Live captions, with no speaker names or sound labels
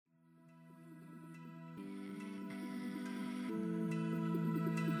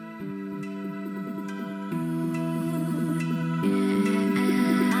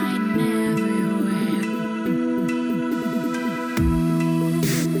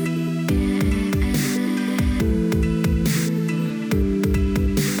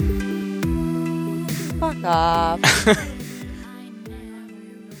Stop.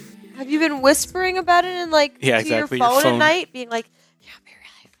 Have you been whispering about it in to exactly, your your phone at night, being like, "Yeah, be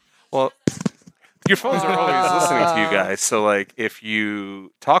really." Well, your phones are always listening to you guys, so like if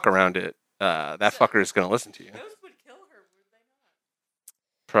you talk around it, that fucker is gonna listen to you. Those would kill her, would they not?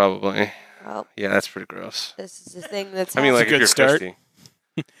 Probably. Well, Yeah, that's pretty gross. this is the thing that's. I mean, like a good if you're start. Christy.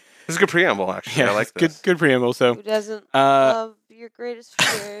 This is a good preamble, actually. I like this. Good preamble. So, Who doesn't uh, love your greatest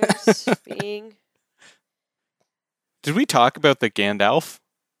fears being? did we talk about the Gandalf?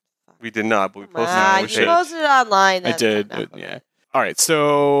 We did not, but we posted Ah, it. you We should. posted it online. I Then did. enough of Yeah. it. All right,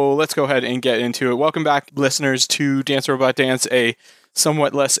 so let's go ahead and get into it. Welcome back, listeners, to Dance Robot Dance, a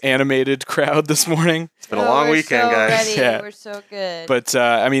somewhat less animated crowd this morning. It's been a long we're weekend, so guys. Ready. Yeah. We're so good. But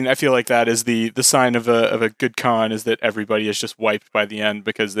I mean, I feel like that is the sign of a good con is that everybody is just wiped by the end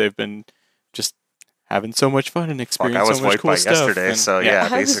because they've been just having so much fun and Fuck, experiencing I was so much wiped cool by stuff. yesterday, And- so yeah,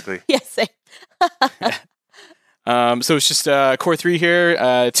 basically. Yes. Same. So it's just core three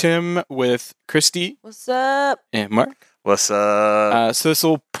here. Tim with Christy What's up? and Mark. What's up? So this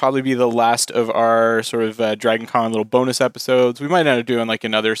will probably be the last of our sort of Dragon Con little bonus episodes. We might end up doing like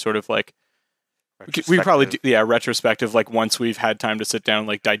another sort of like we probably do, retrospective, like once we've had time to sit down and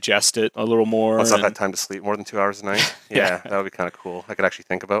like digest it a little more. Once I've and- had time to sleep more than 2 hours a night. Yeah. Yeah, that would be kind of cool. I could actually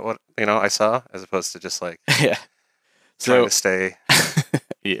think about what I saw as opposed to just like yeah. trying So to stay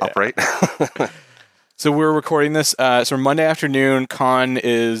yeah. upright. So we're recording this. So Monday afternoon, con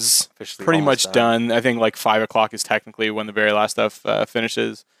is Officially pretty almost much done. I think like 5 o'clock is technically when the very last stuff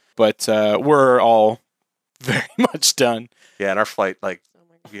finishes. But we're all very much done. Yeah, and our flight, like, Oh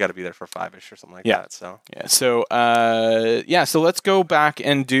my God. you got to be there for 5-ish or something like Yeah. that. So Yeah. So let's go back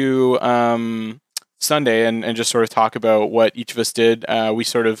and do Sunday and just sort of talk about what each of us did.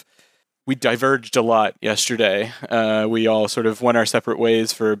 We diverged a lot yesterday. We all sort of went our separate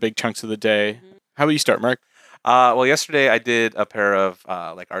ways for big chunks of the day. How about you start, Mark? well, yesterday I did a pair of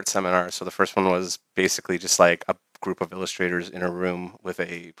like art seminars. So the first one was basically just like a group of illustrators in a room with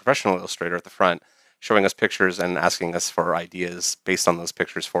a professional illustrator at the front, showing us pictures and asking us for ideas based on those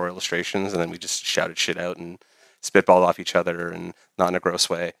pictures for illustrations. And then we just shouted shit out and spitballed off each other, and not in a gross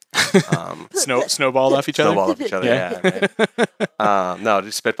way. Snowballed off each other? Snowballed off each other, Yeah. yeah. Right. No,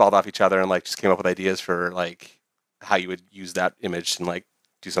 just spitballed off each other and like just came up with ideas for like how you would use that image and like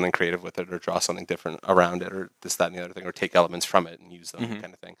do something creative with it or draw something different around it or this, that, and the other thing, or take elements from it and use them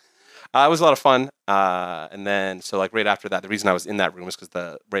kind of thing. It was a lot of fun. And then, so like right after that, the reason I was in that room is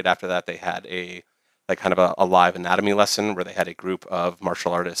because right after that, they had a like kind of a live anatomy lesson where they had a group of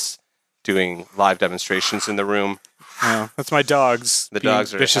martial artists doing live demonstrations in the room. Oh, that's my dogs. The being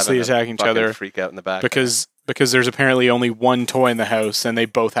dogs are viciously having a attacking each fucking other freak out in the back because there's apparently only one toy in the house and they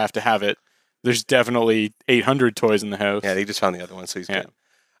both have to have it. There's definitely 800 toys in the house. Yeah, they just found the other one, so he's Yeah. good.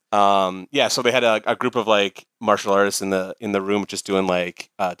 So they had a group of like martial artists in the room just doing like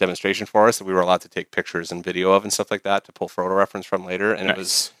demonstration for us that we were allowed to take pictures and video of and stuff like that to pull photo reference from later, and Nice. it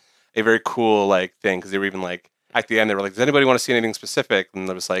was a very cool like thing because they were even like at the end they were like, does anybody want to see anything specific? And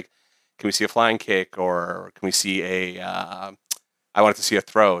there was like, can we see a flying kick or can we see I wanted to see a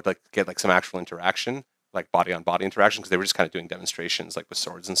throw, like get like some actual interaction, like body on body interaction, because they were just kind of doing demonstrations like with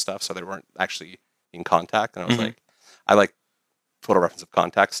swords and stuff, so they weren't actually in contact. And I was Mhm. like, I like photo reference of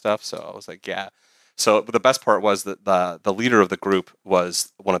contact stuff, so I was like, yeah. So but the best part was that the leader of the group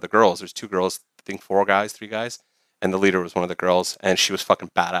was one of the girls. There's 2 girls, I think 3 guys, and the leader was one of the girls, and she was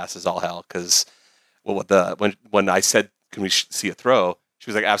fucking badass as all hell. Because when I said, can we see a throw, she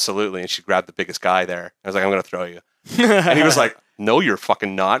was like, absolutely, and she grabbed the biggest guy there. I was like, I'm gonna throw you. And he was like, no, you're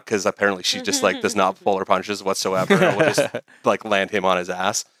fucking not, because apparently she just like does not pull her punches whatsoever. And will just like land him on his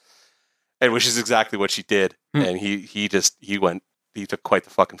ass, and which is exactly what she did. And he took quite the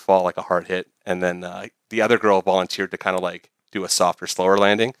fucking fall, like a hard hit. And then the other girl volunteered to kind of like do a softer, slower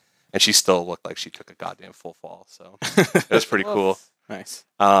landing, and she still looked like she took a goddamn full fall. So it was pretty cool. Nice.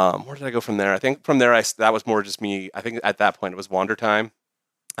 Where did I go from there? I think from there, that was more just me. I think at that point it was wander time.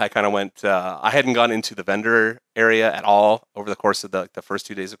 I kind of went, I hadn't gone into the vendor area at all over the course of the first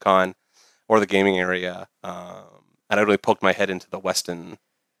 2 days of con or the gaming area. And I really poked my head into the Westin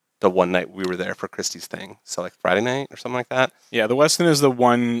the one night we were there for Christie's thing. So like Friday night or something like that. Yeah, the Westin is the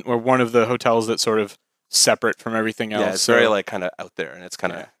one or one of the hotels that's sort of separate from everything else. Yeah, it's very like kind of out there, and it's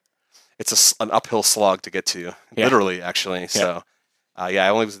kind of, it's an uphill slog to get to, literally actually. So I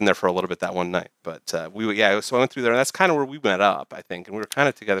only was in there for a little bit that one night, but so I went through there, and that's kind of where we met up, I think, and we were kind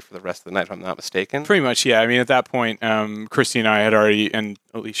of together for the rest of the night, if I'm not mistaken. Pretty much, yeah. I mean, at that point, Christy and I had already, and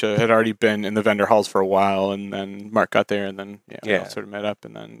Alicia had already been in the vendor halls for a while, and then Mark got there, and then we all sort of met up,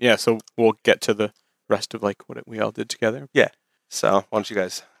 and then so we'll get to the rest of like what we all did together. Yeah. So why don't you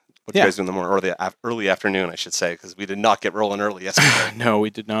guys? What do you guys do in the morning or the early afternoon, I should say, because we did not get rolling early yesterday. No, we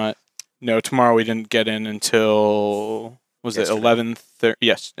did not. No, tomorrow we didn't get in until was it Yesterday. 11:30?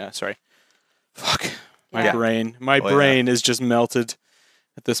 Yes, sorry. Fuck. My Yeah. brain. My Oh, yeah. brain is just melted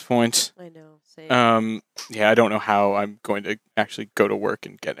at this point. I know. Same. Yeah, I don't know how I'm going to actually go to work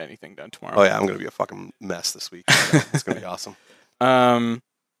and get anything done tomorrow. Oh yeah, I'm gonna be a fucking mess this week. So it's gonna be awesome.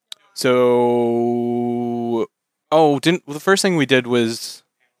 So the first thing we did was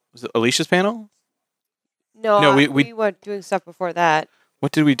it Alicia's panel? no, no, we- we were doing stuff before that.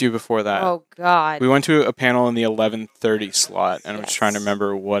 What did we do before that? Oh God. We went to a panel in the 11:30 slot, and I'm just trying to Yes.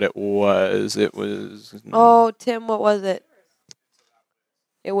 remember what it was. It was Oh, Tim, what was it?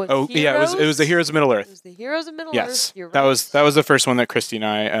 It was. yeah, it was the Heroes of Middle It Earth. was the Heroes of Middle Yes, Earth. You're that right. was the first one that Christy and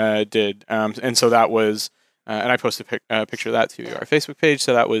I did, and so that was, and I posted a picture of that to our Facebook page.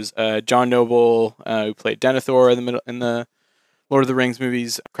 So that was John Noble, who played Denethor in the Lord of the Rings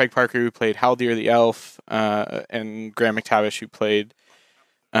movies, Craig Parker, who played Haldir the Elf, and Graham McTavish, who played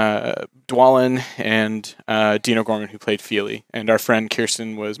Dwalin, and Dean O'Gorman, who played Feely. And our friend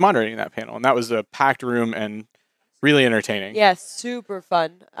Kirsten was moderating that panel, and that was a packed room and really entertaining. Yeah, super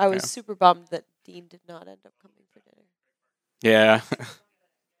fun. I was Yeah. super bummed that Dean did not end up coming for dinner. Yeah.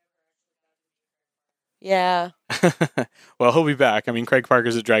 Yeah. Well, he'll be back. I mean, Craig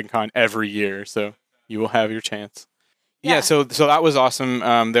Parker's at Dragon Con every year, so you will have your chance. Yeah, Yeah. so that was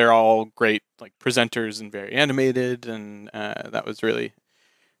awesome. They're all great, like presenters and very animated, and that was really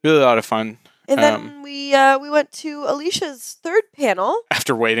a lot of fun. And then we went to Alicia's third panel.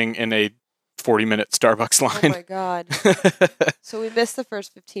 After waiting in a 40-minute Starbucks Oh line. my God. So we missed the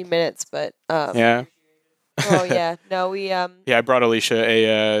first 15 minutes, but Yeah. oh yeah, no, we Yeah, I brought Alicia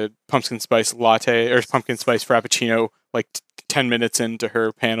a pumpkin spice latte or pumpkin spice frappuccino like 10 minutes into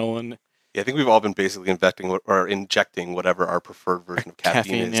her panel, and Yeah, I think we've all been basically injecting whatever our preferred version of caffeine,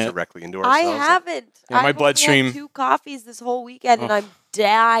 Caffeine, is yeah. directly into I ourselves. haven't. Yeah, my I've only bloodstream- had 2 coffees this whole weekend, and Oh. I'm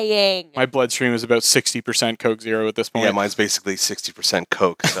dying. my bloodstream is about 60% Coke Zero at this point. Yeah, mine's basically 60%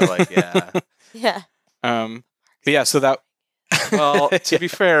 Coke. So like, yeah. Yeah. But yeah, so that. Well, to be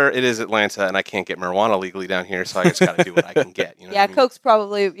fair, it is Atlanta, and I can't get marijuana legally down here, so I just got to do what I can get. You know Yeah, what I mean? Coke's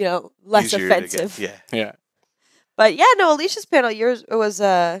probably, less Easier to get- offensive. Yeah. Yeah. But yeah, no, Alicia's panel, yours was,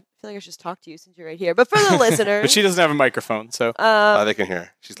 I feel like I should just talk to you since you're right here. But for the listeners, But she doesn't have a microphone, so They can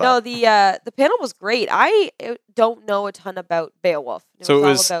hear. She's no, loud. the panel was great. I don't know a ton about Beowulf. So it all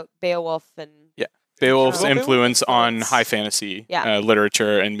was- about Beowulf, and Beowulf's Oh, influence on influence. high fantasy Yeah.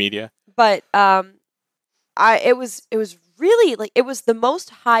 literature and media. but it was really like it was the most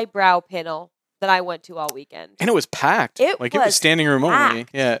highbrow panel that I went to all weekend. And it was packed. It It was was standing room only. packed.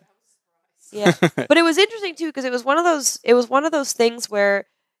 Yeah. Yeah, but it was interesting too because it was one of those things where,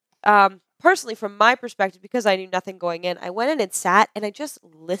 personally, from my perspective, because I knew nothing going in, I went in and sat and I just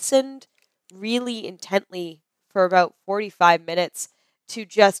listened really intently for about 45 minutes to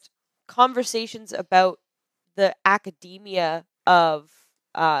just conversations about the academia of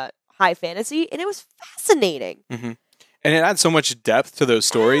high fantasy, and it was fascinating. And it adds so much depth to those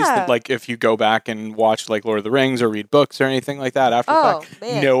stories Yeah. that, like, if you go back and watch, like, Lord of the Rings or read books or anything like that after the Oh fact,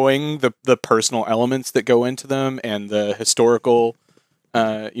 man, knowing the personal elements that go into them and the historical,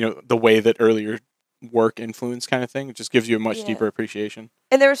 the way that earlier work influenced kind of thing, it just gives you a much Yeah. deeper appreciation.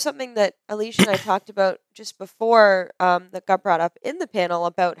 and there was something that Alicia and I talked about just before that got brought up in the panel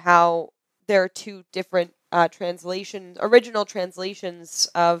about how there are 2 different original translations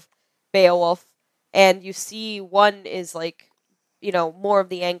of Beowulf, and you see one is like, more of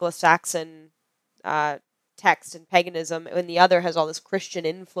the Anglo-Saxon text and paganism, and the other has all this Christian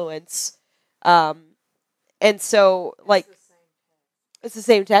influence. And so, like, it's the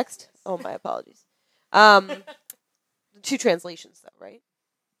same text. Oh, my apologies. 2 translations, though, right?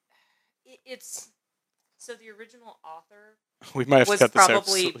 It's so the original author. We might have to Was cut this out.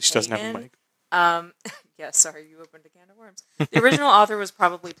 probably So she doesn't have a pagan. mic. Yeah, sorry, you opened a can of worms. The original author was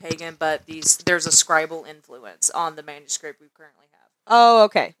probably pagan, but there's a scribal influence on the manuscript we currently have. Oh,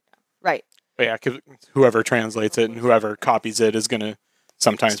 okay. Right. But yeah, 'cause whoever translates it and whoever copies it is going to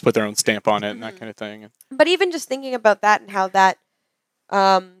sometimes put their own stamp on it and that kind of thing. But even just thinking about that and how that,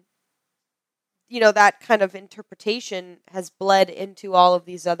 that kind of interpretation has bled into all of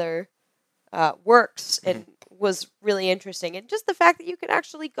these other works and was really interesting. And just the fact that you can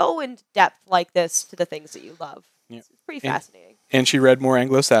actually go into depth like this to the things that you love. Yeah. It's pretty And- fascinating. And she read more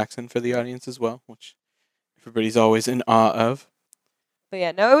Anglo-Saxon for the audience as well, which everybody's always in awe of. But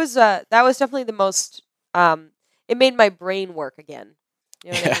yeah, no, it was that was definitely the most. It made my brain work again.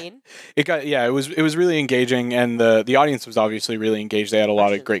 You know what I mean? It was really engaging, and the audience was obviously really engaged. They had a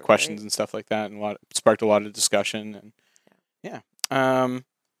lot of Questions great were questions great. and stuff like that, and sparked a lot of discussion. And yeah,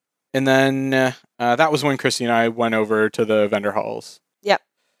 And then that was when Christy and I went over to the vendor halls. Yep.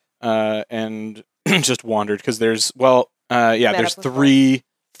 And just wandered because there's there's up with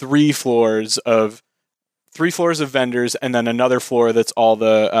three floors of vendors, and then another floor that's all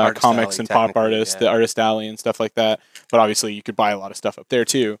the Artist comics alley, and pop technically, artists, yeah. the artist alley and stuff like that. But obviously, you could buy a lot of stuff up there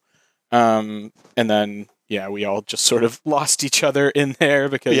too. And then we all just sort of lost each other in there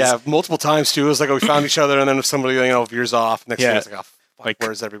because multiple times too. It was like we found each other, and then if somebody veers off, next thing it's like, oh, fuck, Like,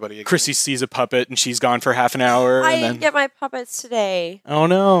 where's everybody? Again? Chrissy sees a puppet and she's gone for half an hour. I and didn't then get my puppets today. oh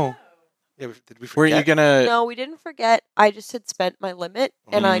no, Yeah, did we were forget? you gonna? No, we didn't forget. I just had spent my limit,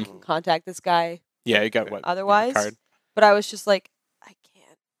 and I Mm. can contact this guy Yeah, you got what? otherwise. Card. But I was just like, I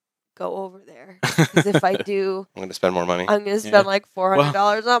can't go over there because if I do, I'm going to spend more money. I'm gonna spend like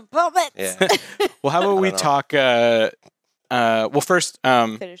 $400 on puppets. Yeah. Well, how about we don't know. talk? Well, first,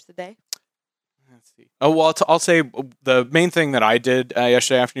 Finish the day. let's see. Oh well, I'll say the main thing that I did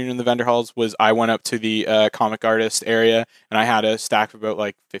yesterday afternoon in the vendor halls was I went up to the comic artist area and I had a stack of about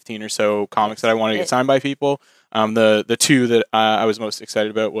like 15 or so comics that I wanted to get signed by people. The two that I was most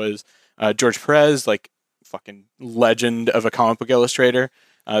excited about was George Perez, like fucking legend of a comic book illustrator.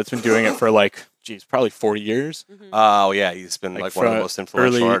 That's been doing it for like, probably 40 years. Mhm. Oh yeah, he's been Like like one of the from most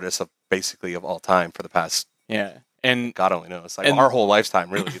influential early- artists of basically of all time for the past Yeah, and God only knows, like And- our whole lifetime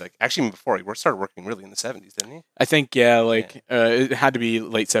really. Like actually even before he started working really in the 70s, didn't he? I think it had to be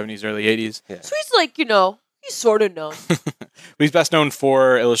late 70s, early 80s. Yeah. So he's like, he's sort of known. But he's best known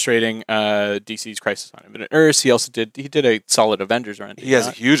for illustrating DC's Crisis on Infinite Earths. He also did a solid Avengers run. did He has a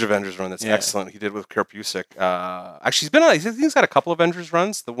not? huge Avengers run that's Yeah. excellent. He did with Kurt Busiek. Actually, he's got a couple Avengers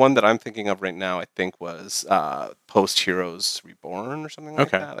runs. The one that I'm thinking of right now, I think, was post Heroes Reborn or something like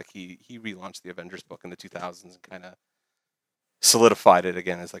Okay. that. Like he relaunched the Avengers book in the 2000s and kind of solidified it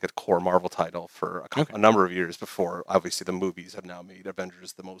again as like a core Marvel title for Okay. a number of years before. Obviously, the movies have now made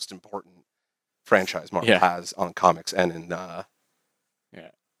Avengers the most important franchise Marvel Yeah. has on comics and in Yeah.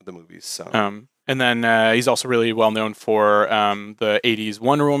 the movies. So And then he's also really well known for the 80s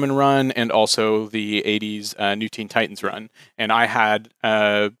Wonder Woman run and also the 80s New Teen Titans run. And I had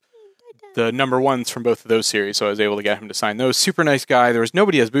the number ones from both of those series, so I was able to get him to sign those. Super nice guy. There was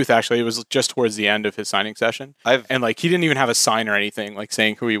nobody at his booth, actually. It was just towards the end of his signing session. And like he didn't even have a sign or anything, like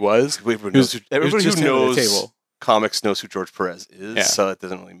saying who he was. everybody It was who just him at the knows table. comics knows who George Perez is, Yeah. so it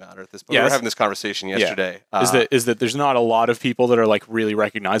doesn't really matter at this point. Yeah, We were that's- having this conversation yesterday. Is that there's not a lot of people that are like really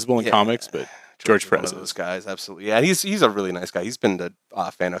recognizable in Yeah. comics, but George is one Perez of those is. guys, absolutely. Yeah, he's a really nice guy. He's been to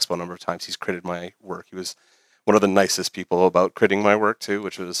Fan Expo a number of times. He's credited my work. He was one of the nicest people about crediting my work too,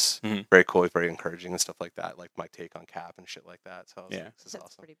 which was Mhm. very cool, very encouraging and stuff like that. Like my take on Cap and shit like that. So I was Yeah. like, this is That's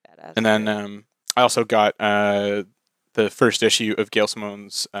awesome. pretty badass. And then I also got the first issue of Gail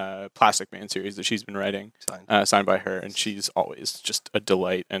Simone's Plastic Man series that she's been writing, Signed. signed by her, and she's always just a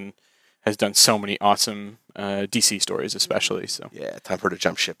delight and has done so many awesome DC stories, especially. So Yeah, time for her to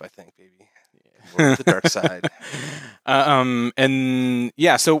jump ship, I think, baby. We're the dark side. and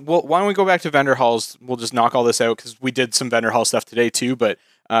yeah, so why don't we go back to vendor halls? We'll just knock all this out because we did some vendor hall stuff today too. But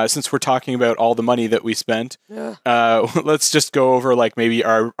since we're talking about all the money that we spent, Ugh. let's just go over like maybe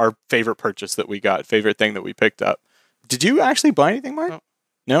our favorite purchase that we got, favorite thing that we picked up. Did you actually buy anything, Mark?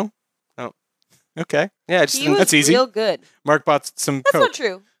 No. No. Okay. Yeah, just He was That's easy. real good. Mark bought some That's Coke. not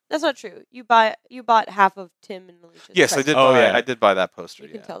true. That's not true. You bought half of Tim and Alicia's. yes, I price. did. Oh, buy, yeah. I did buy that poster. You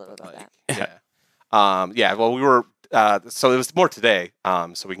can yeah, tell them but, about like, Yeah. Yeah. Well, we were. So it was more today.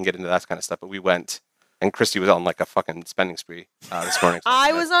 So we can get into that kind of stuff. But we went, and Christy was on like a fucking spending spree this morning. So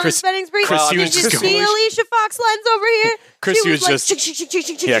I was on Chris- a spending spree. Chrissy Did was you just see going- Alicia Fox Lens over here? Chrissy She was like,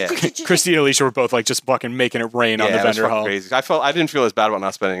 just- Christy and Alicia were both like just fucking making it rain on the it was vendor fucking hall. crazy. I didn't feel as bad about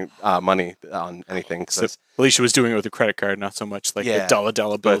not spending money on anything. So Cause Alicia was doing it with a credit card, not so much like Yeah. the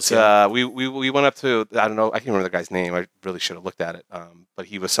dollar bills. But yeah. we went up to, I don't know, I can't remember the guy's name. I really should have looked at it. But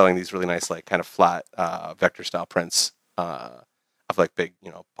he was selling these really nice, like kind of flat vector style prints of like big,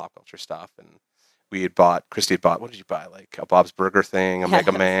 pop culture stuff. And Christy had bought, what did you buy? Like a Bob's Burger thing, a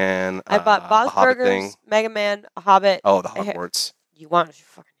Mega Man. I bought a Bob's Hobbit Burgers, thing. Mega Man, a Hobbit. Oh, the I ha- Hogwarts. You want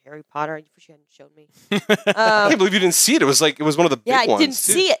fucking Harry Potter? You wish you hadn't showed me. I can't believe you didn't see it. It was one of the big Yeah, I ones. didn't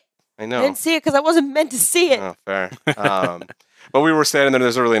too. see it. I I know. didn't see it because I wasn't meant to see it. Oh, fair. But we were standing there.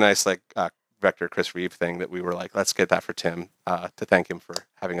 There's a really nice like Vector Chris Reeve thing that we were like, let's get that for Tim to thank him for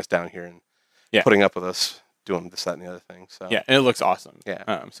having us down here and Yeah. putting up with us doing this, that, and the other thing. So Yeah, and it looks awesome.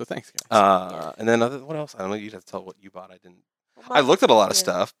 Yeah. So thanks, guys. Yeah. And then what else? I don't know. You'd have to tell what you bought. I didn't. Well, I looked at a lot of yeah.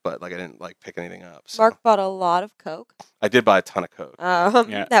 stuff, but like I didn't like pick anything up. So. Mark bought a lot of Coke. I did buy a ton of Coke.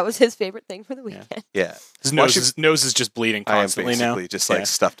 Yeah. That was his favorite thing for the Yeah. weekend. Yeah, His Well, nose is just bleeding I am constantly now. basically just Yeah. like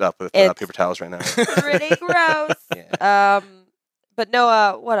stuffed up with It's- paper towels right now. Pretty gross. Yeah. But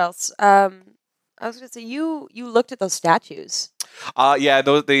no, what else? I was gonna say you looked at those statues. Yeah,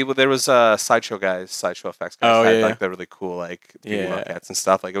 there was sideshow guys, sideshow effects guys. Oh, had, yeah. like the really cool like 3D Yeah. maquettes and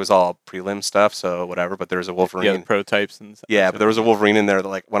stuff. Like it was all prelim stuff, so whatever. But there was a Wolverine. Yeah, the prototypes and stuff. Yeah, but there was a Wolverine in there that,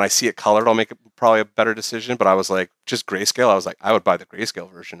 like, when I see it colored, I'll make it probably a better decision. But I was like, just grayscale. I was like, I would buy the grayscale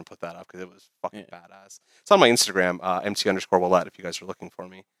version and put that up because it was fucking badass. It's on my Instagram, mt_Willette, if you guys are looking for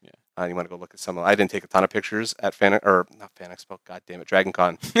me. Yeah. You want to go look at some of I didn't take a ton of pictures at not Fan Expo, god damn it, Dragon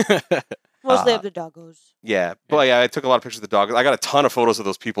Con. Mostly of the doggos. Yeah, but yeah, I took a lot of pictures of the dog. I got a ton of photos of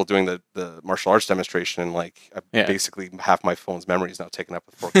those people doing the martial arts demonstration, and like basically half my phone's memory is now taken up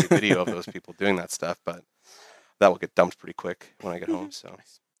with 4K video of those people doing that stuff. But that will get dumped pretty quick when I get home. So,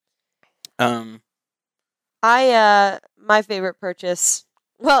 my favorite purchase.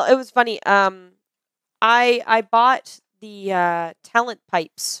 Well, it was funny. I bought the talent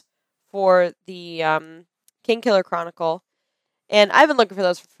pipes for the King Killer Chronicle, and I've been looking for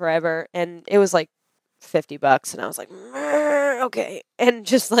those for forever, and it was like $50, and I was like, okay, and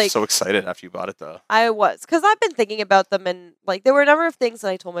just like so excited after you bought it though. I was, because I've been thinking about them, and like there were a number of things that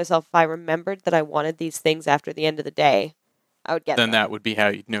I told myself if I remembered that I wanted these things after the end of the day, I would get then them. that would be how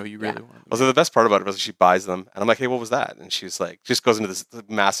you'd know you really want them. Well, so the best part about it was she buys them, and I'm like, hey, what was that? And she's like, just goes into this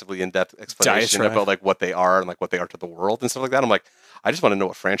massively in-depth explanation Diatribe. about like what they are and like what they are to the world and stuff like that. I'm like, I just want to know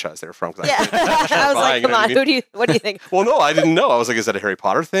what franchise they're from. Yeah, I was like, come on, what do you think? Well, no, I didn't know. I was like, is that a Harry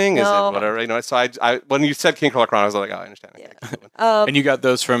Potter thing? Is No. it whatever? You know, so I when you said King Killer Chronicle, I was like, oh, I understand. Yeah. Okay, And you got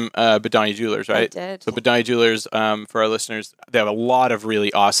those from Badani Jewelers, right? I did. So Badani Jewelers, for our listeners, they have a lot of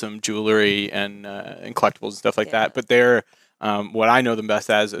really awesome jewelry and collectibles and stuff like that. But they're what I know them best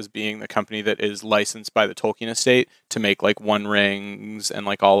as being the company that is licensed by the Tolkien estate to make like One Rings and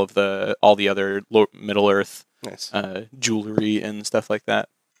like all the other Middle Earth nice. Jewelry and stuff like that.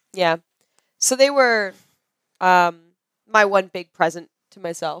 Yeah. So they were my one big present to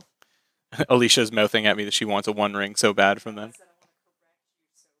myself. Alicia's mouthing at me that she wants a One Ring so bad from them.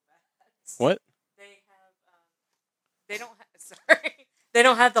 What? They don't. Sorry, they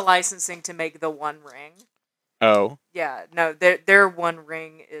don't have the licensing to make the One Ring. Oh, Yeah, no, their One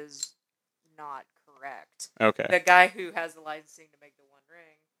Ring is not correct. okay. The guy who has the licensing to make the One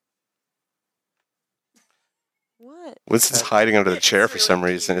Ring. What? Winston's hiding under the It's chair for really some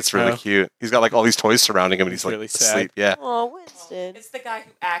reason. cute. It's really Oh. cute. He's got like all these toys surrounding him, and he's It's like really sad. asleep. Yeah. Oh, Winston. It's the guy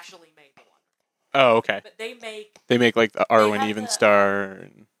who actually made the One Ring. Oh, okay. But they make They make like the Arwen have Even the, Star.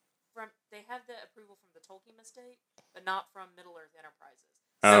 And... they have the approval from the Tolkien estate, but not from Middle Earth Enterprises.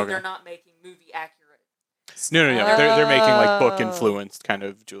 Oh, So okay. they're not making movie accurate. No. They're making like book influenced kind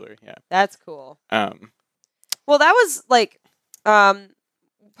of jewelry. Yeah. That's cool. Um, Well, that was like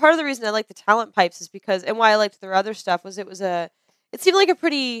part of the reason I like the talent pipes is because, and why I liked their other stuff was it seemed like a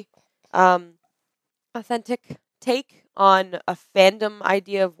pretty authentic take on a fandom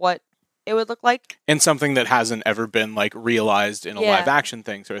idea of what it would look like. and something that hasn't ever been like realized in a Yeah. live action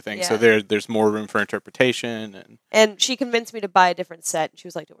thing sort of thing. So Yeah. there's more room for interpretation and And she convinced me to buy a different set. And she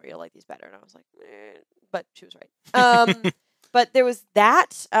was like, "Don't worry, you'll like these better." And I was like, but she was right. But there was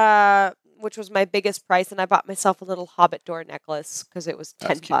that, which was my biggest price, and I bought myself a little Hobbit door necklace because it was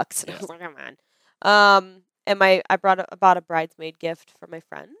That's cute. $10. And Yeah. I was like, "Come on." And I bought a bridesmaid gift for my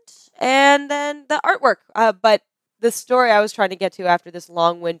friend, and then the artwork. But the story I was trying to get to after this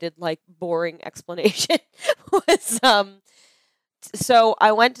long-winded, like boring explanation was so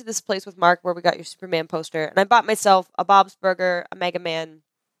I went to this place with Mark where we got your Superman poster, and I bought myself a Bob's Burger, a Mega Man,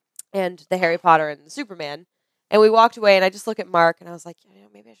 and the Harry Potter and the Superman. And we walked away, and I just looked at Mark, and I was like,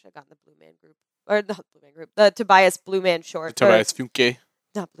 maybe I should have gotten the Blue Man group, or not Blue Man group, the Tobias Blue Man short. Tobias Funke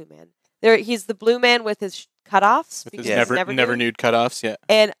Not Blue Man. He's the Blue Man with his cutoffs. with because his he's never nude cutoffs. Yeah.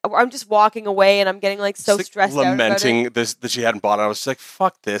 And I'm just walking away, and I'm getting like so Just, like, stressed out. lamenting this that she hadn't bought it. I was just like,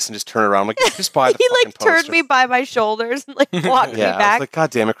 fuck this, and just turn around. I'm like, just buy the He fucking like turned poster. me by my shoulders and like walked me Yeah, I was back. like, God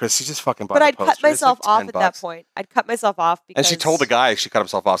damn it, Chris, you just fucking bought But the I'd poster. cut myself It's like off $10. at that point. I'd cut myself off because And she told the guy she cut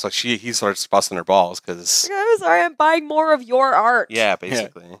himself off, so he started busting her balls because I'm sorry, I'm buying more of your art. yeah,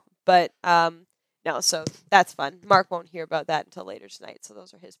 basically. But no, so that's fun. Mark won't hear about that until later tonight, so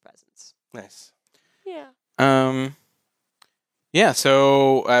those are his presents. Nice. Yeah. Yeah.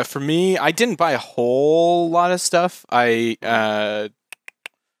 So for me, I didn't buy a whole lot of stuff. Most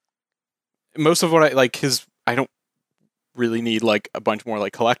of what I like, because I don't really need like a bunch more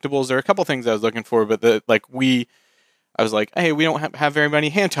like collectibles. There are a couple things I was looking for, but I was like, hey, we don't have very many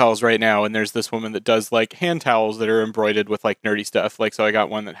hand towels right now, and there's this woman that does like hand towels that are embroidered with like nerdy stuff. Like, so I got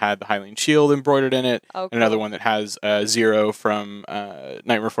one that had the Hylian shield embroidered in it, Oh, and another cool. one that has Zero from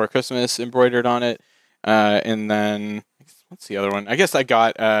Nightmare Before Christmas embroidered on it, and then what's the other one? I guess I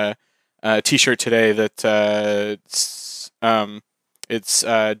got a T-shirt today that it's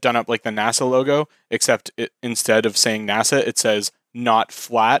done up like the NASA logo, except instead of saying NASA, it says "not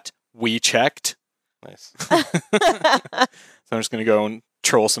flat." We checked. Nice. So I'm just gonna go and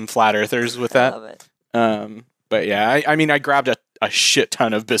troll some flat earthers with I that. love it. But yeah, I mean, I grabbed a shit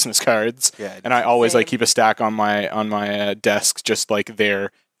ton of business cards, Yeah. and I always like Same. keep a stack on my desk, just like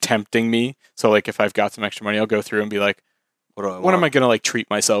there tempting me. So like if I've got some extra money, I'll go through and be like, What do I what am I want? gonna like treat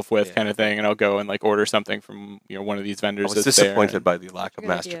myself with, Yeah. kind of thing, and I'll go and like order something from one of these I vendors. was that's there, disappointed and- by the lack of Good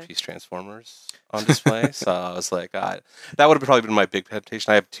idea. Masterpiece Transformers on display. So I was like, that would have probably been my big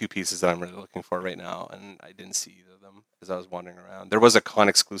temptation. I have 2 pieces that I'm really looking for right now, and I didn't see either of them as I was wandering around. There was a con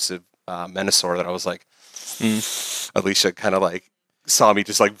exclusive Menasor that I was like, Alicia kind of like saw me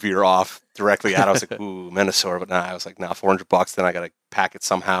just like veer off directly at. I was like, ooh, Menasor, but nah, I was like, nah, $400. Then I gotta pack it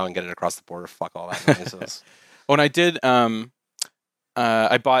somehow and get it across the border. Fuck all that noise. So it's- When I did,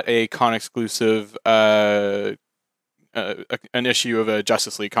 I bought a con exclusive, an issue of a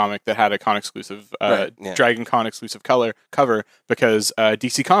Justice League comic that had a con exclusive, Right, yeah. Dragon Con exclusive cover because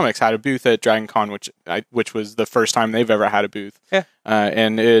DC Comics had a booth at Dragon Con, which was the first time they've ever had a booth. Yeah.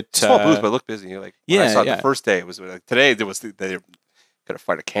 And it Small booth, but it looked busy. Like when I yeah, saw it yeah. the first day, it was like today. There was they could have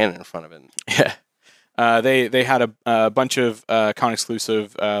fired a cannon in front of it. yeah. They had a bunch of con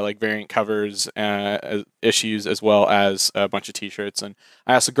exclusive like variant covers issues, as well as a bunch of T-shirts. And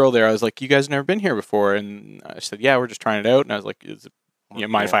I asked the girl there, I was like, "You guys never been here before?" And I said, "Yeah, we're just trying it out." And I was like, "Is it,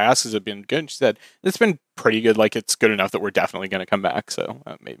 mind if I ask? Has it been good?" And she said, "It's been pretty good. Like it's good enough that we're definitely going to come back." So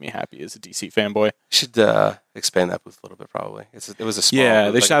that made me happy as a DC fanboy. Should expand that booth a little bit, probably. It was a small Yeah,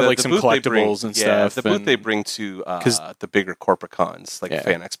 booth. they should have, like, the some booth they bring- collectibles and yeah, stuff, The booth they and- bring to 'cause- the bigger corporate cons, like Yeah.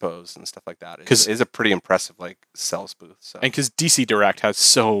 fan expos and stuff like that, 'Cause- is a pretty impressive like sales booth. So. And because DC Direct has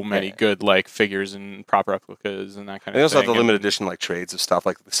so many Yeah. good like figures and prop replicas and that kind And they of also thing. have the limited and- edition like trades of stuff,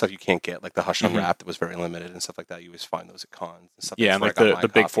 like the stuff you can't get, like the Hush Mhm. Unwrapped that was very limited and stuff like that. You always find those at cons and stuff. Yeah, That's and where like I got my the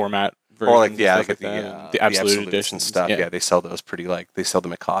big copy. format Or like versions yeah, and like stuff the, like that, the absolute Absolutes editions and stuff. Yeah. They sell those pretty like they sell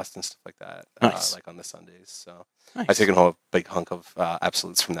them at cost and stuff like that. Nice. Like on the Sundays. So Nice. I've taken home a big hunk of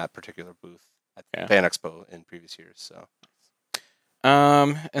absolutes from that particular booth at Yeah. Fan Expo in previous years. So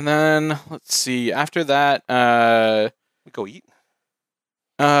And then let's see. After that, we go eat.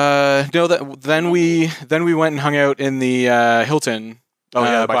 no, then we went and hung out in the Hilton. Oh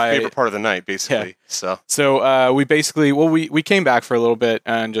yeah, my by- favorite part of the night, basically. So So we basically, we came back for a little bit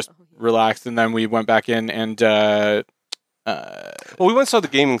and just Oh, yeah. relaxed, and then we went back in and well, we went and saw the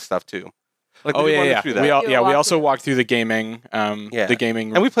gaming stuff too. Like oh did yeah, run yeah. through We that. Do a we also walkthrough. walked through the gaming, Yeah. the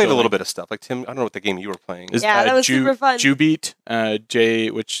gaming, And we played a little building. bit of stuff. Like Tim, I don't know what the game you were playing. Is, Yeah, that was super fun. Jubeat,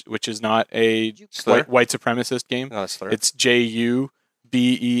 which is not a Slur? white supremacist game. No, that's Slur. It's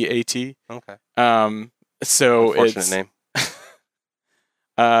JUBEAT. Okay. So Unfortunate it's name.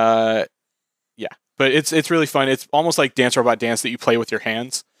 yeah, but it's really fun. It's almost like Dance Robot Dance that you play with your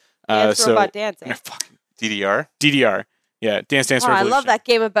hands. Dance Robot Dancing. Fucking DDR. DDR. Yeah, Dance Dance Oh, I Revolution. love that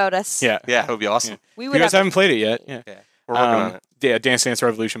game about us. Yeah. Yeah, it would be awesome. We You would guys have haven't played it yet. Yeah. Yeah, we're working on it. Yeah, Dance Dance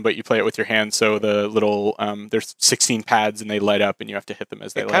Revolution, but you play it with your hands. So the little there's 16 pads and they light up, and you have to hit them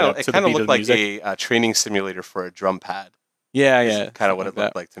as they It light kind up of to the beat looked of the like music. a training simulator for a drum pad. Yeah, Is yeah. kind of what it something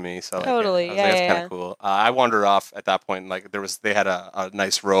looked like to me. So like, Totally, I was yeah, like, that's yeah, kind yeah. of cool. I wandered off at that point. Like they had a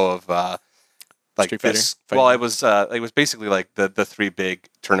nice row of like Street Fighter this. fighting Well, it was basically like the 3 big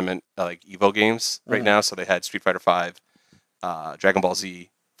tournament like Evo games right Mhm. now. So they had Street Fighter 5, Dragon Ball Z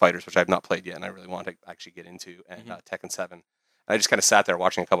Fighters, which I've not played yet, and I really want to actually get into, and Mhm. Tekken 7. And I just kind of sat there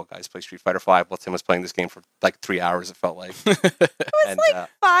watching a couple guys play Street Fighter 5 while Tim was playing this game for like 3 hours. It felt like. And,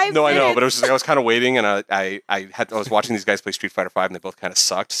 5 no, I know, minutes. but it was just like I was kind of waiting, and I was watching these guys play Street Fighter 5, and they both kind of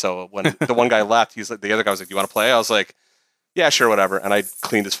sucked. So when the one guy left, he's like, the other guy was like, "Do you want to play?" I was like, "Yeah, sure, whatever." And I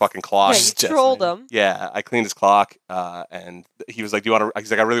cleaned his fucking clock. Yeah, you trolled him. Yeah, I cleaned his clock, and he was like, "Do you want to?"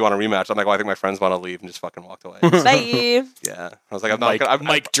 He's like, "I really want a rematch." I'm like, "Well, I think my friends want to leave," and just fucking walked away. Bye. Yeah, I was like, "I'm not gonna."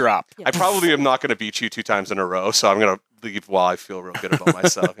 Mic drop. I probably am not going to beat you 2 times in a row, so I'm going to leave while I feel real good about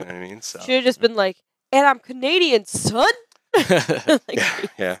myself. You know what I mean? So Should have just been like, and I'm Canadian, son. Like,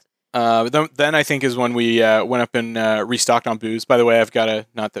 yeah. Then I think is when we went up and restocked on booze. By the way, I've got a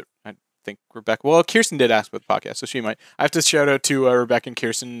not that I think Rebecca. Well, Kirsten did ask about the podcast, so she might. I have to shout out to Rebecca and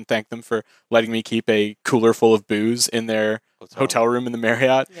Kirsten and thank them for letting me keep a cooler full of booze in their hotel room in the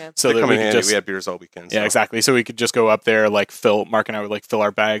Marriott, Yeah. so They that come we in could handy. just We had beers all weekend. yeah, so. exactly. So we could just go up there, like Mark and I would like fill our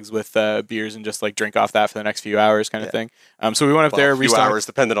bags with beers and just like drink off that for the next few hours, kind of Yeah. thing. So we went up Well, there, a few restocked. hours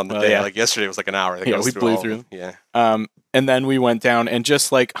depended on the Well, day. yeah. Like yesterday was like an hour. I think Yeah, I was we blew all of through them. Yeah. And then we went down and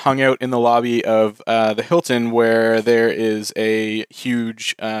just like hung out in the lobby of the Hilton, where there is a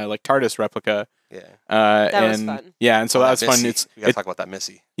huge like TARDIS replica Yeah. That was and fun. Yeah, and so Oh, that was that fun. Missy. We gotta talk about that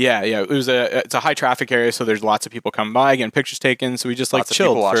Missy. Yeah. It's a high traffic area, so there's lots of people coming by getting pictures taken. So we just like Lots of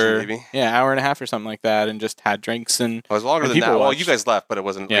chilled people watching, for maybe. hour and a half or something like that, and just had drinks and It was longer And than people that. Well, watched. you guys left, but it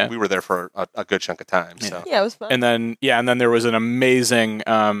wasn't. Yeah. Like, we were there for a good chunk of time. So Yeah, it was fun. and then there was an amazing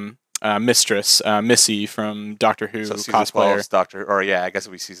mistress Missy from Doctor Who So season cosplayer. 12's Doctor, or yeah, I guess it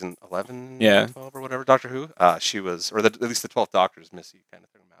would be season 11, Yeah. 12 or whatever, Doctor Who. She was, or at least the 12th Doctor's Missy kind of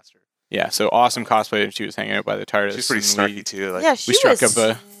thing, master. Yeah, so awesome cosplay, and she was hanging out by the TARDIS. She's pretty and snarky too. Like, yeah, she struck was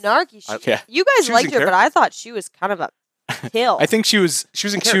up snarky. Yeah. You guys She was liked in her, but I thought she was kind of a kill. I think she was she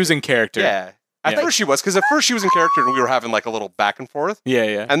was in she character. was in character. Yeah. At Yeah. first she was, because at first she was in character and we were having like a little back and forth.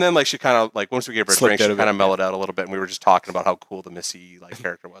 Yeah. And then like she kind of like once we gave her a Slipped drink, out she a kind bit, of mellowed out a little bit, and we were just talking about how cool the Missy like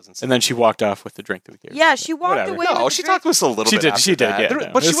character was and stuff. And then she walked off with the drink that we gave her. yeah, she walked Whatever. away. no, with she the talked drink. to us a little She bit. did, After she did, that. yeah, There-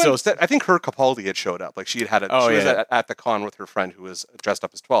 no, but she it's went. still- I think her Capaldi had showed up. Like she had Oh, she was yeah. at the con with her friend who was dressed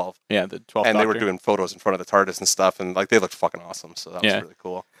up as 12, Yeah, the 12th and they were Doctor. doing photos in front of the TARDIS and stuff, and like they looked fucking awesome. So that was Yeah. really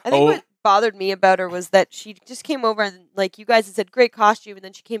cool. I think Oh. what bothered me about her was that she just came over and like you guys had said great costume, and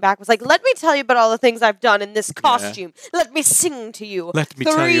then she came back and was like, "Let me tell you about all the things I've done in this costume. Let me sing to you Let me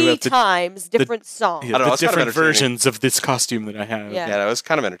tell you three about the- times different songs." Yeah, I don't know, the it's kind of different entertaining. versions of this costume that I have. Yeah. Yeah, it was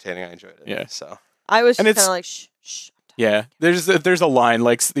kind of entertaining. I enjoyed it. Yeah. So I was And just it's- kind of like, shh. Yeah, there's a line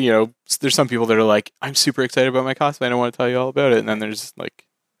like there's some people that are like, I'm super excited about my cosplay and I want to tell you all about it, and then there's like,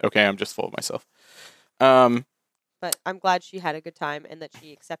 okay, I'm just full of myself. But I'm glad she had a good time and that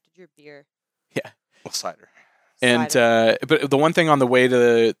she accepted your beer. well, cider. And cider. but the one thing on the way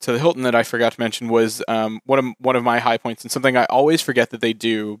to the Hilton that I forgot to mention was one of my high points, and something I always forget that they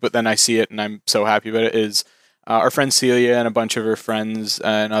do, but then I see it and I'm so happy about it, is our friend Celia and a bunch of her friends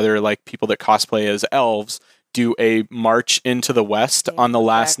and other like people that cosplay as elves do a march into the west on the Damn,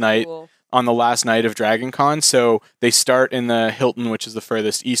 last that's night cool. on the last night of Dragon Con. So they start in the Hilton, which is the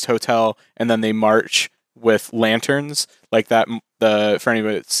furthest east hotel, and then they march with lanterns like that. For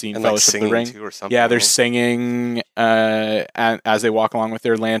anybody that's seen And like Fellowship of the singing Ring, too or something. yeah, they're right? singing as they walk along with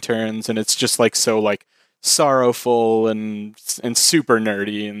their lanterns, and it's just like so like sorrowful and super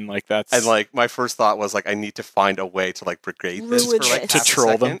nerdy, and like that's And like my first thought was like I need to find a way to like brigade this Ruin for like this. To half a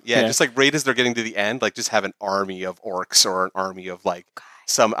troll them. second. Yeah, Yeah. just like right as they're getting to the end, like just have an army of orcs or an army of like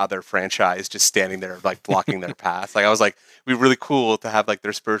some other franchise just standing there like blocking their path. Like I was like, it'd be really cool to have like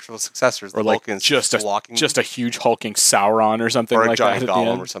their spiritual successors, or the like Vulcans, just blocking a huge hulking Sauron or something or a like giant that at the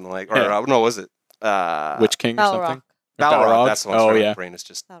golem end. or something like. Or Yeah. no, was it Witch King or Balrog. something. Or Balrog? That's the one. Oh sorry, yeah. my brain is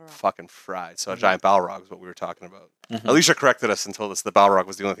just Balrog. fucking fried. So a giant Balrog is what we were talking about. Mhm. Alicia corrected us and told us the Balrog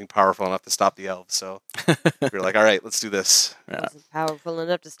was the only thing powerful enough to stop the elves. So we were like, all right, let's do this. Yeah. Wasn't powerful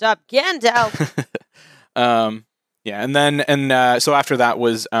enough to stop Gandalf. Yeah, and then so after that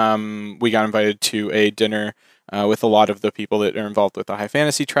was we got invited to a dinner with a lot of the people that are involved with the high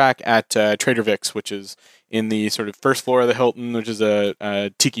fantasy track at Trader Vic's, which is in the sort of first floor of the Hilton, which is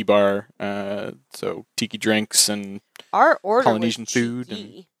a tiki bar, so tiki drinks and Our order Polynesian was food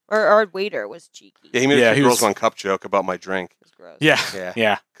cheeky. Or our waiter was cheeky. Yeah, he made Yeah, a he girls was- one cup joke about my drink. It was gross. yeah, Yeah.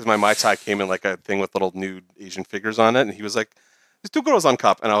 yeah. Because my Mai Tai came in like a thing with little nude Asian figures on it, and he was like, "There's two girls on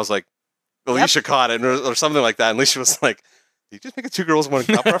cup," and I was like, Alicia caught it or something like that, and Alicia was like, "Did you just make a two girls one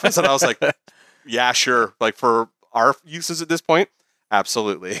cup reference?" And I was like, "Yeah, sure." Like for our uses at this point,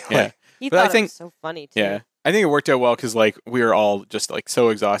 absolutely. Yeah. Like, He But I thought it think- was so funny too. Yeah, I think it worked out well because like we were all just like so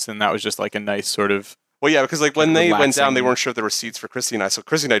exhausted, and that was just like a nice sort of well, yeah, because like when they went down, they Relaxing. weren't sure if there were seats for Christy and I, so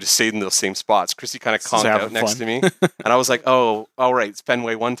Christy and I just stayed in those same spots. Christy kind of Just conked having out next fun. to me, and I was like, "Oh, all right, it's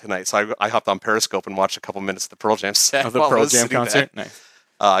Fenway 1 tonight." So I hopped on Periscope and watched a couple minutes of the Pearl Jam set. of the while I Pearl was Jam sitting there. concert. Nice.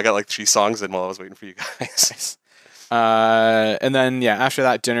 I got like 3 songs in while I was waiting for you guys. Nice. And then yeah, after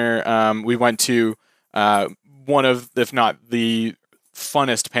that dinner, we went to one of, if not the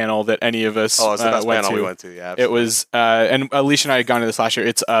funnest panel that any of us Oh, it's the best went panel to. we went to. Yeah, It absolutely. was, and Alicia and I had gone to this last year.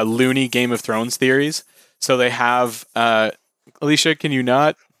 It's loony Game of Thrones theories. So they have, Alicia, can you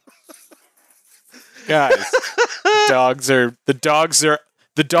not? Guys, the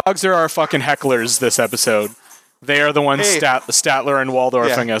dogs are our fucking hecklers this episode. They are the ones Hey. Statler and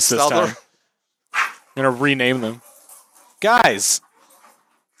Waldorfing us this Statler. time. I'm gonna rename them. Guys.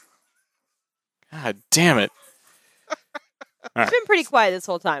 God damn it. It's been pretty quiet this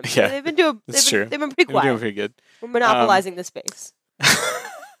whole time. Yeah, they've been doing. that's true. They've been pretty We're doing quiet. pretty good. We're monopolizing the space.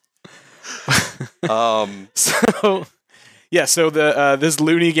 So yeah, so the this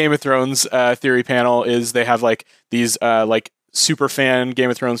loony Game of Thrones theory panel is they have like these like super fan Game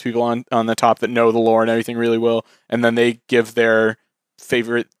of Thrones people on the top that know the lore and everything really well, and then they give their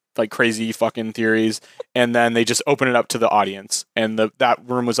favorite like crazy fucking theories, and then they just open it up to the audience. And that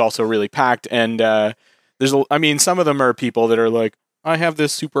room was also really packed, and I mean some of them are people that are like, I have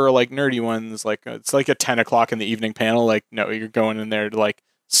this super like nerdy one. It's like it's like a 10 o'clock in the evening panel. Like, no, you're going in there to like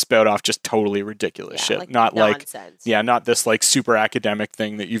spout off just totally ridiculous shit. like Not nonsense. not this like super academic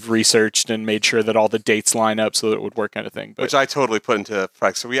thing that you've researched and made sure that all the dates line up so that it would work kind of thing. But Which I totally put into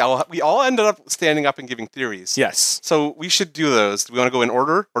practice. So we all ended up standing up and giving theories. yes, So we should do those. Do we want to go in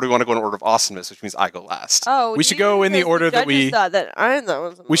order, or do we want to go in order of awesomeness, which means I go last? Oh, We should go in the order that we- thought that I thought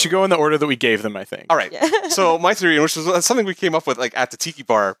was we should go in the order that we gave them. I think. All right. Yeah. So my theory, which was something we came up with like at the Tiki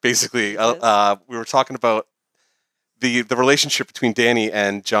Bar, basically, we were talking about the relationship between Dany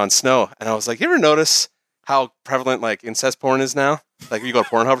and Jon Snow, and I was like, you ever notice how prevalent like incest porn is now? Like, if you go to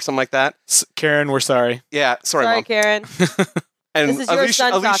Pornhub or something like that. Karen, we're sorry. Yeah, sorry, Sorry, Mom. Karen. And This is your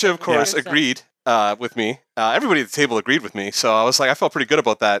son Alicia, of talking. course, Yeah. agreed with me. Everybody at the table agreed with me, so I was like, I felt pretty good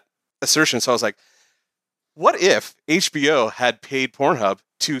about that assertion. So I was like, what if HBO had paid Pornhub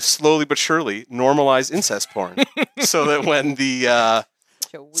to slowly but surely normalize incest porn, so that when the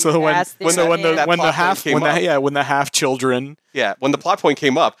So when that the plot half point came up. when the half children when the plot point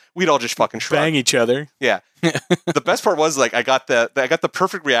came up, we'd all just fucking shrug. bang each other. Yeah. The best part was like I got the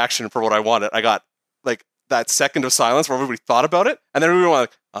perfect reaction for what I wanted. I got like that second of silence where everybody thought about it, and then everyone was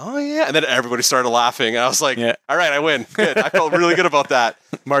like, "Oh yeah," and then everybody started laughing, and I was like, Yeah. "All right, I win. Good. I felt really good about that."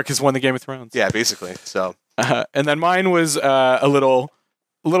 Mark has won the Game of Thrones. Yeah, basically. So And then mine was a little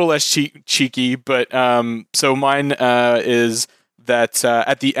less cheeky, but so mine is that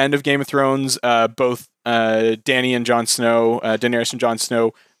at the end of Game of Thrones, both Dany and Jon Snow, Daenerys and Jon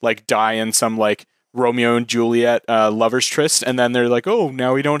Snow, like die in some like Romeo and Juliet lovers tryst, and then they're like, oh,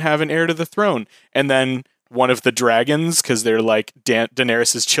 now we don't have an heir to the throne, and then one of the dragons, because they're like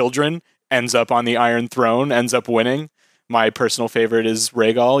Daenerys' children, ends up on the Iron Throne, ends up winning. My personal favorite is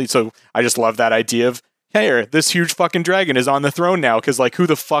Rhaegal, so I just love that idea of, hey, this huge fucking dragon is on the throne now, because like who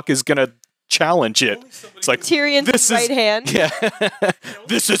the fuck is gonna challenge it? It's like Tyrion's this is- right hand. yeah,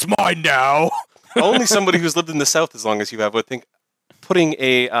 this is mine now. only somebody who's lived in the South as long as you have would think putting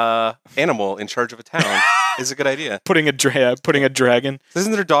a animal in charge of a town is a good idea. putting a dragon.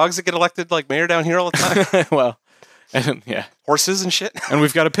 Isn't there dogs that get elected like mayor down here all the time? Well, and, yeah, Horses and shit. and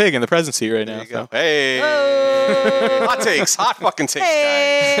we've got a pig in the presidency right There now. you go. So. Hey, Oh. hot takes, hot fucking takes, guys.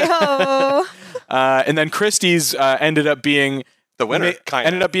 Hey ho! And then Christie's ended up being The winner,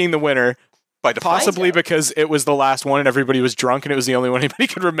 ended up being the winner, by default. possibly because it was the last one and everybody was drunk and it was the only one anybody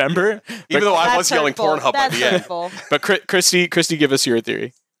could remember. Even though I That's was yelling hurtful. Pornhub by That's the end. hurtful. But Christy, give us your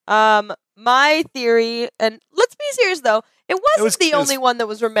theory. My theory, and let's be serious though, it wasn't the it was- only one that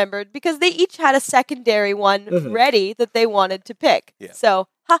was remembered because they each had a secondary one Mhm. ready that they wanted to pick. Yeah. So,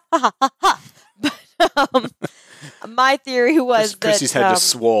 ha ha ha ha ha. But my theory was that Christy's head just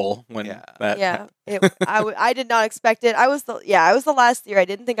swole when Yeah. that. yeah, I did not expect it. I was the last year. I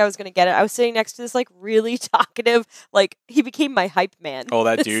didn't think I was going to get it. I was sitting next to this like really talkative, like he became my hype man. Oh,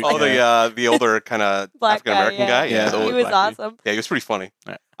 that dude. Oh, yeah. the older kind of Black African American guy. Yeah, the he old was black dude. awesome. Yeah, he was pretty funny.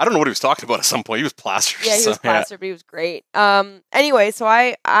 Yeah. I don't know what he was talking about at some point. He was plastered. Yeah, he so- was plastered, but he was great. Anyway, so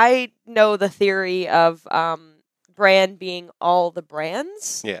I know the theory of Bran being all the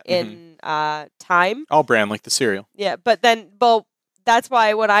brands Yeah. in time. All brand like the cereal. Yeah, but then, well, that's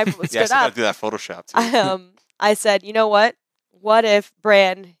why when I stood Yeah, I still got up, to do that Photoshop too. I said, you know what? What if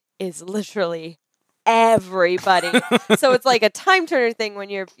Bran is literally everybody? So it's like a time turner thing when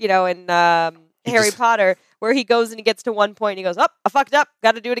you're, in Harry just- Potter, where he goes and he gets to one point and he goes, oh, I fucked up,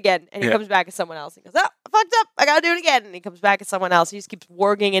 got to do it again. And he Yeah. comes back as someone else. He goes, oh, I fucked up, I got to do it again. And he comes back as someone else. He just keeps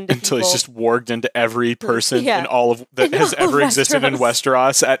warging into Until people. he's just warged into every person Yeah. in all of that In has all of ever existed in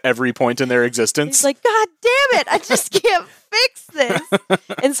Westeros at every point in their existence. He's like, God damn it, I just can't fix this.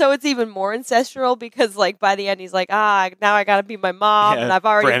 And so it's even more ancestral because, like, by the end, he's like, now I got to be my mom, Yeah, and I've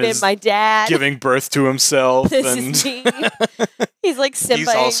already Bran been is my dad. giving birth to himself This and is me. He's like Simba. He's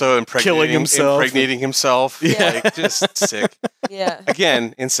also Killing himself. impregnating himself. Yeah. Like, just sick. Yeah.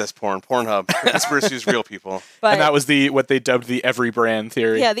 Again, incest porn, Pornhub, conspiracies, real people. But and that was what they dubbed the every brand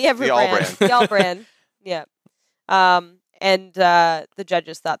theory. yeah, the every The all brand. brand. The all brand. Yeah. And the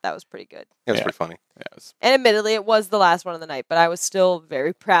judges thought that was pretty good. It was Yeah. pretty funny. Yeah, it was- And admittedly, it was the last one of the night, but I was still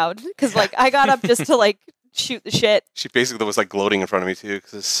very proud because, like, I got up just to like shoot the shit. She basically was like gloating in front of me too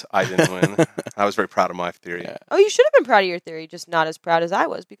because I didn't win. I was very proud of my theory. Yeah. Oh, you should have been proud of your theory, just not as proud as I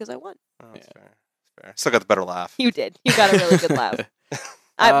was because I won. Oh, that's fair. That's fair. Still got the better laugh. You did. You got a really good laugh.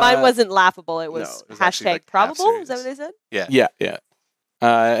 Mine wasn't laughable. It was, no, it was actually, hashtag like, half probable. Is that what serious. they said? Yeah. Yeah.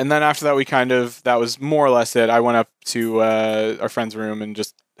 And then after that, that was more or less it. I went up to our friend's room and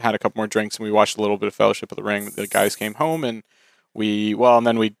just had a couple more drinks, and we watched a little bit of Fellowship of the Ring. The guys came home, and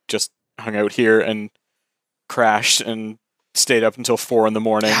then we just hung out here and crashed and stayed up until 4 in the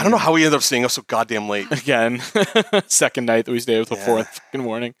morning. Yeah, I don't know how we ended up staying up so goddamn late. Again, second night that we stayed up till 4 in the fucking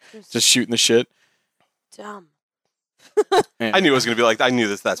morning, just shooting the shit. Dumb. Yeah. I knew it was gonna be like I knew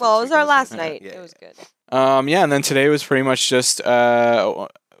this. That's Well, what it was this our weekend last gonna be. night. Yeah, It was good. Yeah, and then today was pretty much just vendor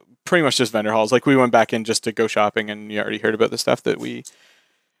halls. Like we went back in just to go shopping, and you already heard about the stuff that we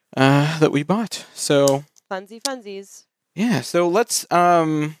bought. So Funsies. yeah, so let's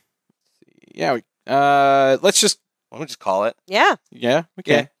let's just Why don't we just call it? Yeah. we Yeah,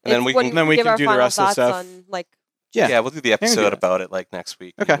 can. and then we when can. then we give can our do the final rest of the thoughts stuff. on, like, Yeah, we'll do the can do episode that. about it like next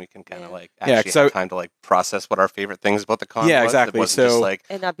week. Okay. And we can kind of Yeah. like Yeah, actually 'cause have time to like process what our favorite things about the con Yeah, was. exactly. It wasn't just So- like,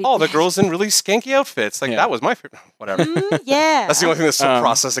 and not be oh, the girls in really skanky outfits. Like Yeah. that was my favorite. Whatever. yeah. That's the only thing that's still Um,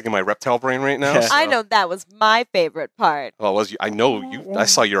 processing in my reptile brain right now. Yeah. so- I know that was my favorite part. Well, was you? I know you. I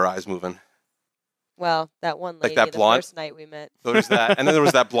saw your eyes moving. Well, that one Like lady that the blonde- first night we met. There was that, and then there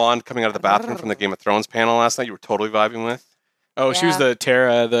was that blonde coming out of the bathroom from the Game of Thrones panel last night. You were totally vibing with. Oh, she was Yeah. the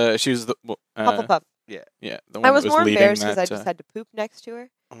Tara. She was the Hufflepuff. yeah. The one I that was more leading embarrassed because I that, just had to poop next to her.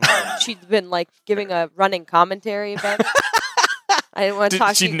 Mm. She'd been like giving a running commentary about it. I didn't want to talk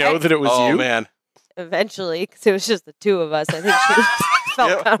Did she to know that it was oh you? man! eventually because it was just the two of us. I think she felt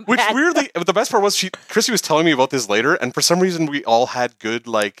Yeah, kind of which bad. weirdly, the best part was Chrissy was telling me about this later, and for some reason we all had good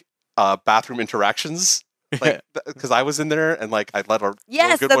like bathroom interactions. Like, because I was in there and like I let a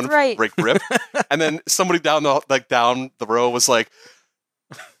Yes, good that's one right. break rip, and then somebody down the row was like,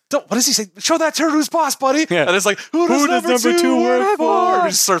 "What does he say? Show that turd who's boss, buddy!" Yeah. And it's like, "Who does number two work for?" And we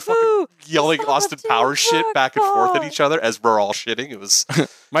just started fucking Who yelling does Austin number two Powers shit work back and forth at for? each other as we're all shitting. It was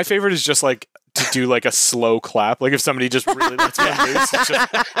My favorite is just like to do like a slow clap. Like if somebody just really lets one loose. It's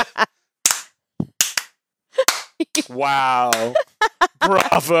just, wow.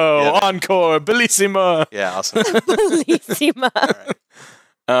 Bravo. Yeah. Encore. Bellissima. yeah, awesome. Bellissima. All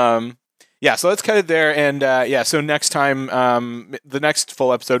right. Yeah, so let's cut it there. And so next time, the next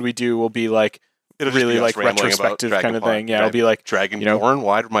full episode we do will be like It'll just really be us like rambling about retrospective Dragon kind of Con. thing. Yeah, it'll be like, Dragon you know- Born.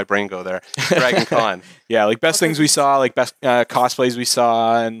 Why did my brain go there? Dragon Con. yeah, like best things we saw, like best cosplays we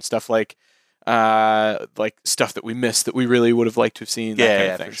saw and stuff like stuff that we missed that we really would have liked to have seen. That kind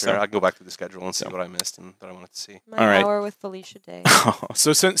Yeah, of thing. for sure. So- I can go back to the schedule and see what I missed and that I wanted to see. My All right. hour with Felicia Day.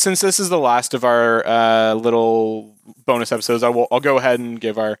 So since this is the last of our little bonus episodes, I'll go ahead and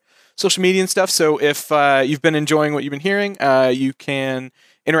give our social media and stuff. So if you've been enjoying what you've been hearing, you can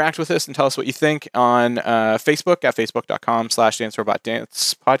interact with us and tell us what you think on Facebook at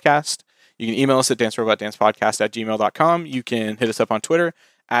facebook.com/dancerobotdancepodcast. You can email us at dancerobotdancepodcast@gmail.com. You can hit us up on Twitter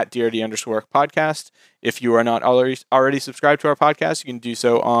at DRD_podcast. If you are not already subscribed to our podcast, you can do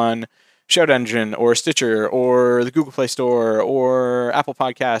so on Shout Engine or Stitcher or the Google Play Store or Apple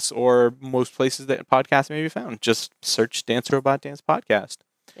Podcasts or most places that podcasts may be found. Just search Dance Robot Dance Podcast.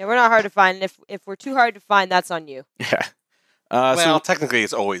 Yeah, we're not hard to find. If we're too hard to find, that's on you. Yeah. Well, technically,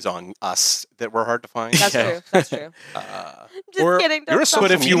 it's always on us that we're hard to find. That's Yeah. true. That's true. Uh, Just Or kidding. You're a Don't social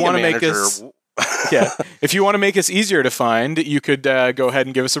But if you media wanna make manager. us- yeah. If you want to make us easier to find, you could go ahead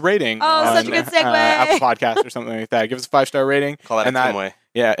and give us a rating. Oh, on, such a good segue. Apple Podcast or something like that. Give us a 5-star rating. Call that and a way.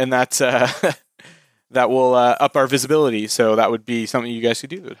 Yeah, and that's that will up our visibility. So that would be something you guys could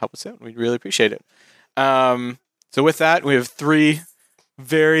do that would help us out. We'd really appreciate it. So with that, we have 3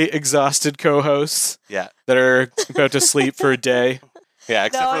 very exhausted co-hosts Yeah. that are about to sleep for a day. Yeah,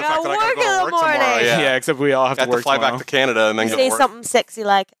 except No, for I the fact gotta that I gotta work go in to the work tomorrow. morning. Yeah. Except we all have Got to work to fly tomorrow. back to Canada and then go Say to work. something sexy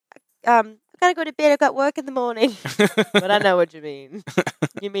like, I gotta go to bed. I got work in the morning. But I know what you mean.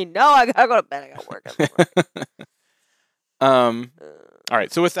 You mean no? I gotta go to bed. I got work in the morning. All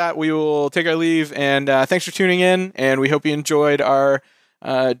right. So with that, we will take our leave, and thanks for tuning in. And we hope you enjoyed our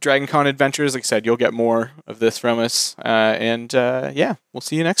Dragon Con adventures. Like I said, you'll get more of this from us. We'll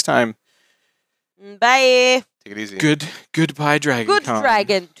see you next time. Bye. Take it easy. Goodbye, Dragon Good Con.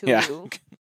 dragon to Yeah. you.